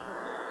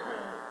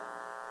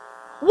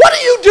 What do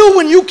you do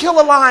when you kill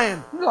a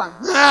lion? You're like,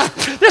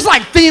 ah. There's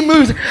like theme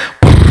music.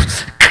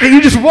 And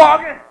you just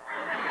walking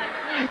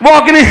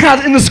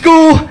out in the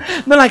school,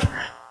 and they're like,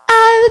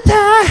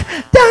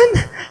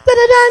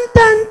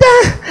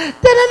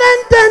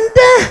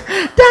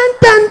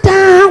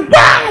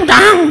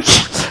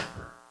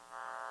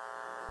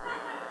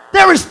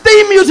 there is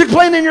theme music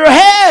playing in your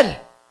head.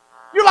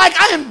 You're like,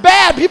 I am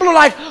bad. People are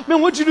like,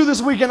 man, what'd you do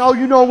this weekend? Oh,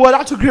 you know what?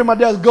 I took care of my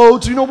dad's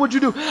goats. You know what'd you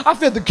do? I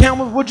fed the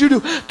camels. What'd you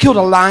do? Killed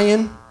a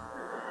lion.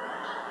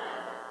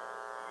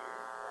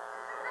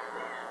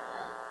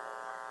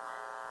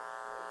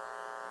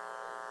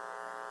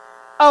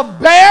 A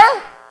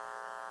bear?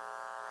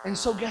 And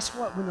so guess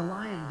what? When the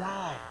lion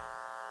died,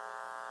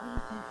 what do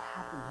you think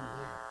happened to him?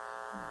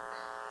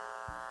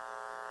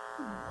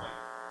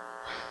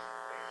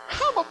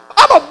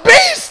 I'm a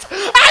beast.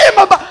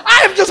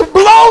 I am just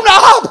blown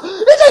up.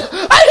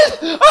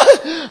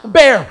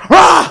 Bear.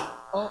 Rah!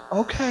 Oh,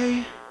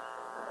 okay.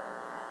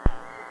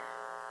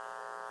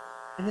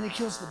 And then he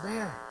kills the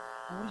bear.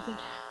 And what do you think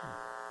happened?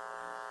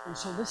 And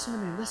so listen to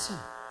me, listen.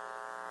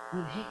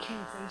 When he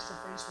came face to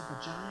face with the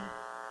giant,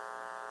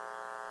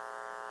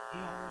 he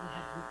already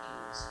had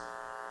victories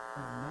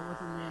that no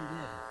other man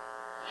did.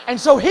 And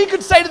so he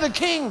could say to the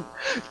king,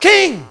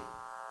 King,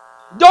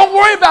 don't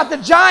worry about the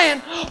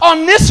giant.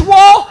 On this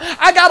wall,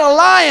 I got a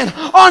lion.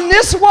 On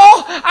this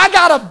wall, I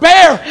got a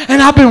bear.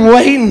 And I've been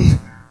waiting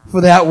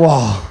for that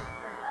wall.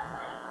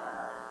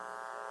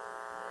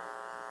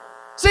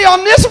 See,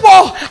 on this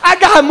wall, I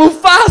got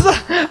Mufasa,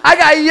 I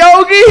got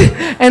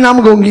Yogi, and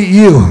I'm going to get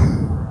you.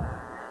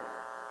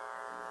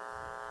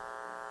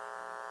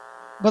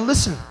 But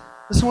listen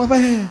with my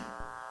hand.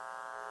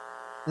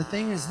 The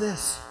thing is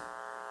this.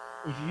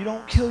 If you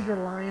don't kill your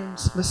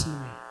lions, listen to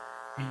me,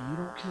 and you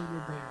don't kill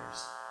your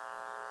bears,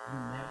 you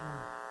never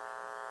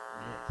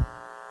get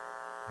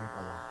your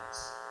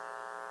Goliaths.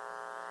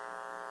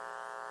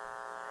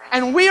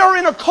 And we are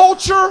in a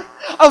culture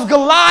of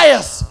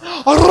Goliaths.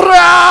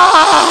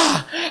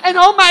 And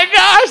oh my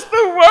gosh,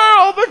 the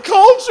world, the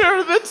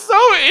culture that's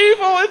so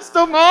evil, it's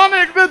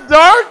demonic. The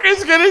dark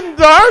is getting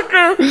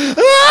darker.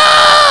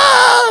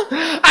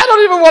 I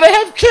don't even want to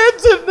have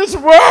kids in this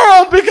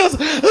world because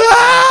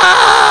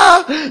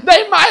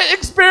they might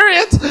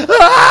experience.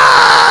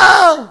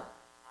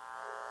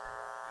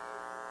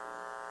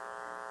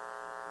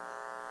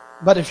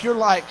 But if you're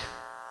like,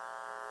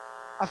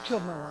 I've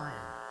killed my lion,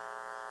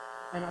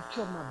 and I've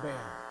killed my bear,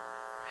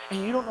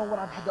 and you don't know what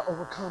I've had to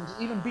overcome to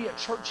even be at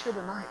church here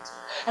tonight.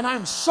 And I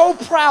am so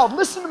proud,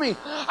 listen to me,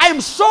 I am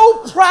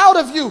so proud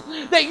of you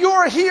that you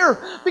are here,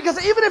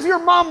 because even if your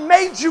mom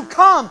made you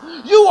come,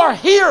 you are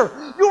here.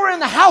 You are in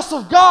the house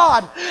of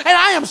God. And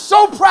I am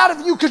so proud of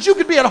you, because you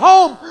could be at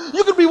home,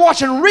 you could be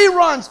watching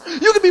reruns,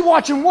 you could be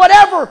watching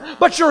whatever,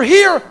 but you're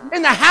here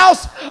in the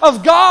house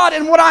of God.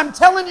 And what I'm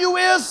telling you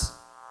is,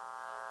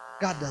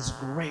 God does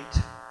great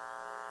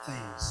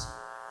things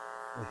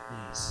with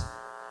these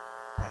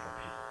type of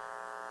people.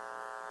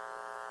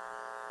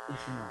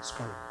 If you're not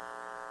scared.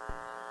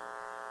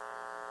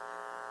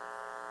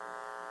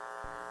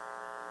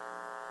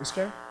 You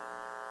scared?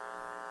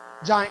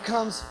 Giant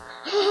comes.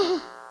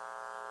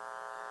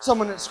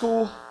 Someone at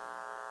school.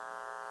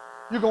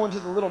 You're going to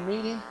the little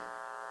meeting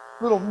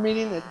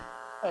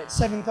at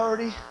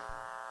 7:30.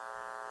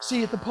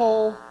 See at the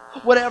pole,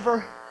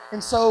 whatever.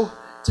 And so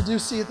to do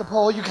see at the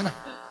pole, you kind of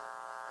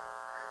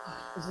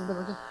Is anybody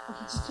looking?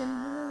 Okay, just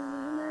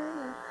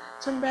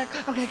turn back.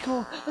 Okay,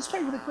 cool. Let's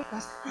pray really quick,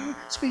 guys.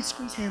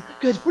 Squeeze hand.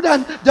 Good. We're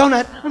done.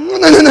 Donut.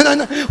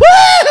 No.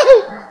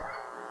 Woo!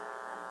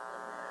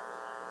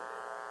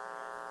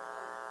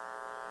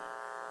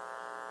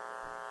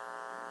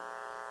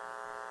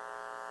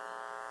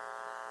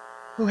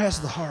 Who has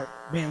the heart?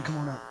 Band, come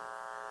on up.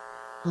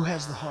 Who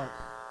has the heart?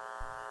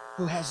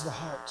 Who has the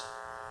heart?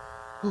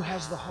 Who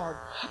has the heart?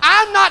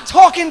 I'm not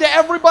talking to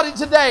everybody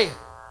today.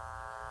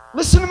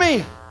 Listen to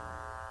me.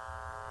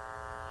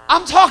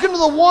 I'm talking to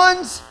the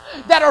ones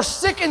that are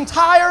sick and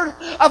tired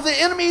of the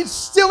enemy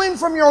stealing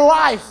from your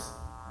life.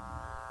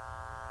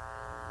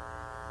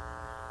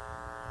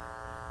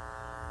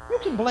 You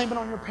can blame it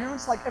on your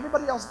parents like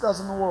everybody else does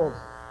in the world.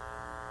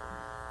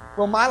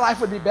 Well, my life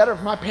would be better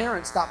if my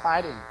parents stopped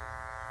fighting.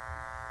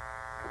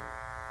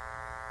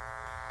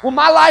 Well,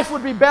 my life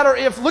would be better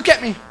if, look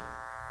at me.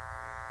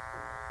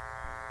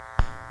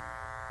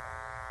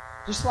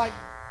 Just like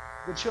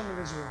the children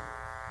of Israel,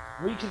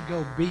 we could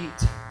go beat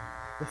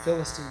the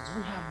Philistines.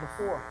 We have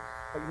before.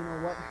 But you know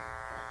what?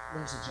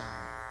 There's a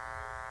giant.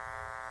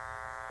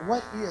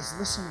 What is,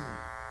 listen to me,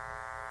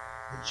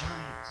 the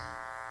giant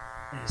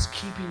that is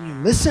keeping you,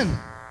 listen,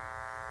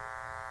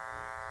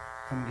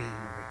 from getting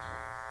your victory?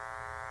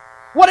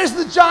 What is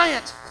the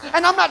giant?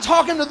 And I'm not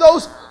talking to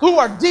those who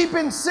are deep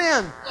in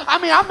sin. I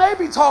mean, I may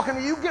be talking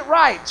to you. Get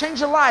right. Change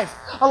your life.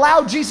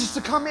 Allow Jesus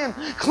to come in.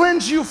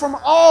 Cleanse you from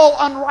all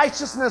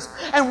unrighteousness.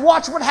 And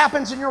watch what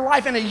happens in your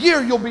life. In a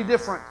year, you'll be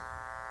different.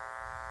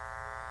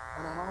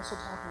 And I'm also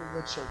talking to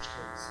the church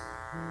kids.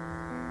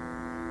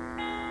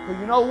 But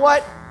you know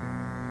what?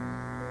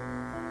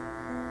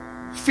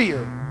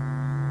 Fear.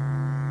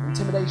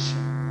 Intimidation.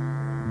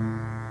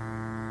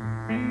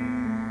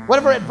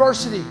 Whatever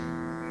adversity.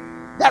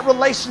 That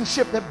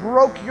relationship that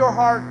broke your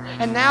heart,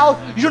 and now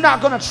you're not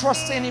going to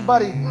trust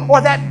anybody,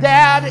 or that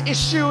dad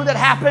issue that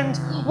happened,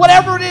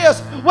 whatever it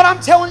is, what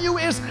I'm telling you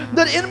is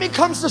the enemy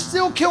comes to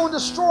steal, kill, and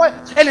destroy.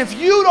 And if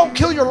you don't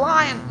kill your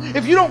lion,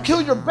 if you don't kill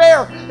your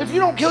bear, if you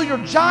don't kill your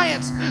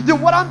giants,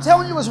 then what I'm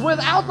telling you is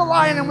without the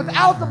lion and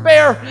without the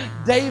bear,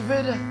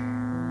 David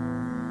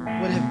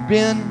would have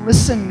been,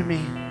 listen to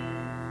me,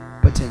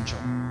 potential.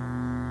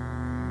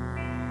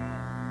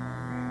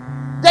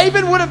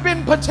 David would have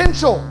been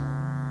potential.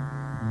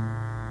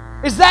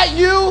 Is that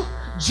you?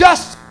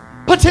 Just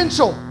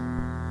potential.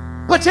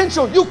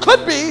 Potential. You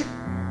could be.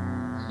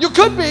 You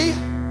could be.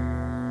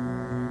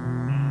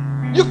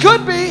 You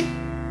could be.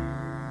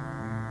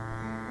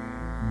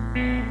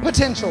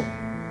 Potential.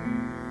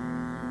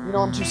 You know,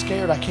 I'm too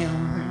scared. I can't.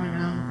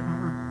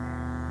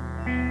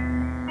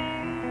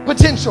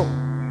 Potential.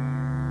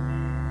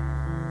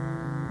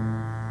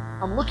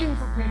 I'm looking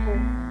for people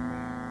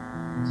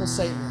to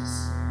say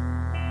this.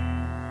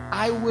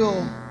 I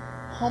will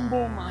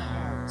humble my heart.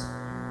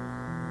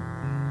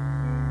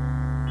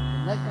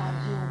 Let God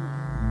heal me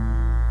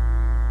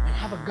and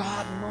have a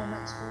God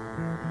moment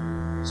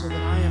so that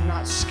I am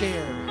not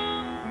scared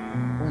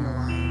when the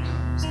lion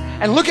comes.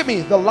 And look at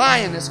me, the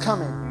lion is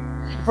coming.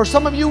 For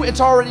some of you,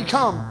 it's already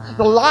come.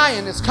 The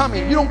lion is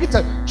coming. You don't get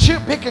to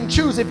pick and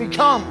choose if he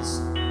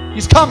comes.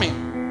 He's coming.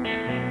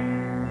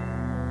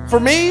 For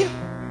me,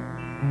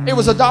 it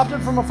was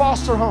adopted from a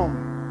foster home.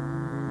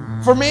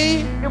 For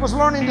me, it was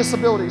learning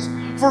disabilities.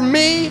 For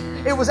me,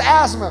 it was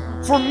asthma.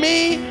 For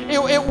me,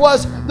 it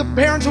was the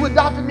parents who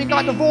adopted me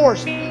got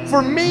divorced.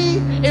 For me,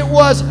 it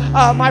was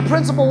my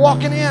principal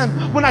walking in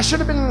when I should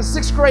have been in the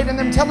 6th grade and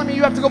them telling me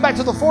you have to go back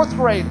to the 4th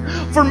grade.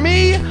 For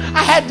me,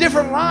 I had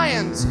different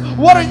lions.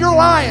 What are your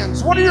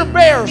lions? What are your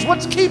bears?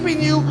 What's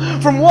keeping you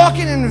from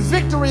walking in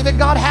victory that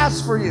God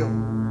has for you?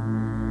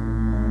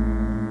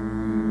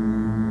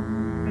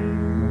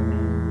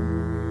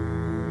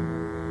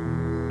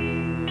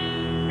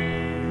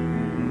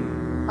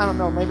 I don't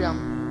know, maybe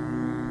I'm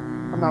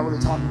not really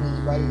talking to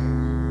anybody.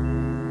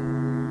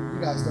 You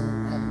guys don't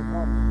have any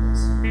problem with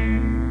this.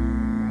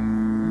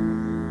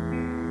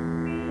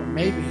 Or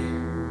maybe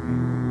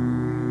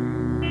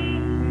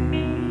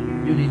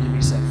you need to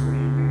be set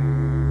free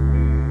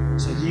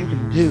so that you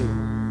can do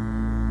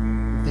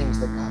the things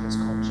that God has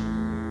called you to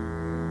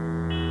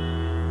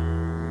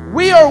do.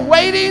 We are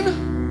waiting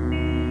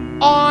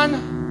on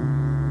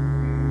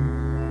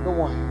the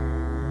one.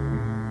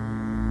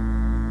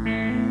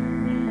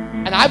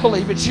 And I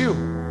believe it's you.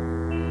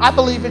 I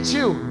believe it's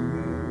you.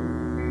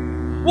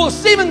 Well,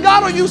 Stephen,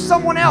 God will use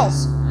someone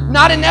else.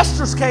 Not in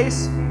Esther's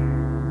case.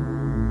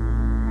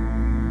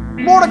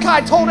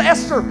 Mordecai told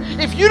Esther,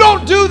 if you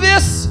don't do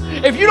this,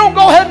 if you don't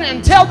go ahead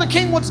and tell the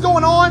king what's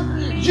going on,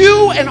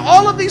 you and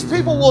all of these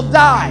people will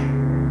die.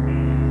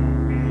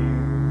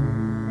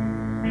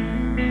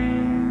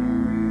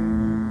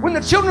 When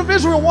the children of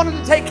Israel wanted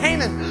to take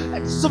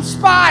Canaan, some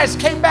spies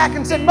came back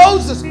and said,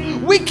 Moses,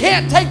 we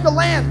can't take the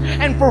land.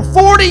 And for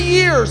 40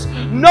 years,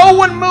 no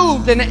one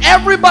moved, and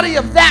everybody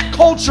of that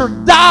culture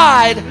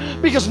died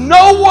because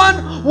no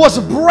one was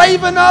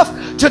brave enough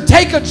to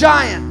take a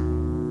giant.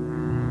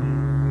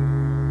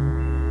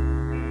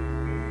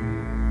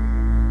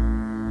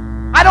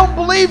 I don't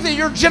believe that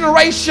your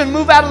generation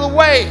move out of the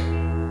way.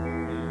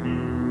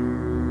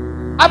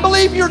 I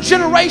believe your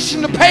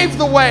generation to pave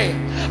the way.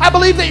 I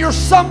believe that you're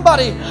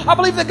somebody. I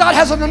believe that God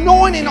has an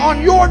anointing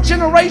on your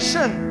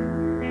generation.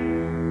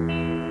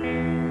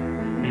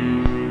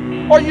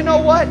 Or you know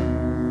what?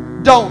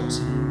 Don't.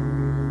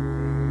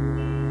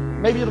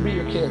 Maybe it'll be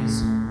your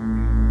kids.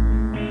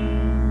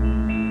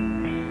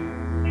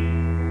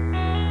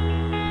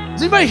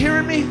 Is anybody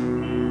hearing me?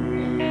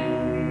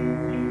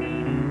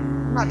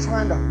 I'm not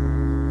trying to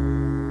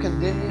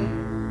condemn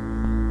you.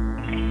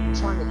 I'm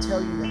trying to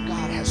tell you that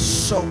God has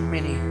so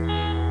many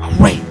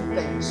great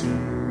things.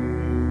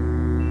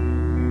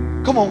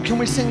 Come on, can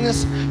we sing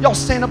this? Y'all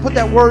stand up, put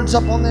that words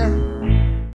up on there.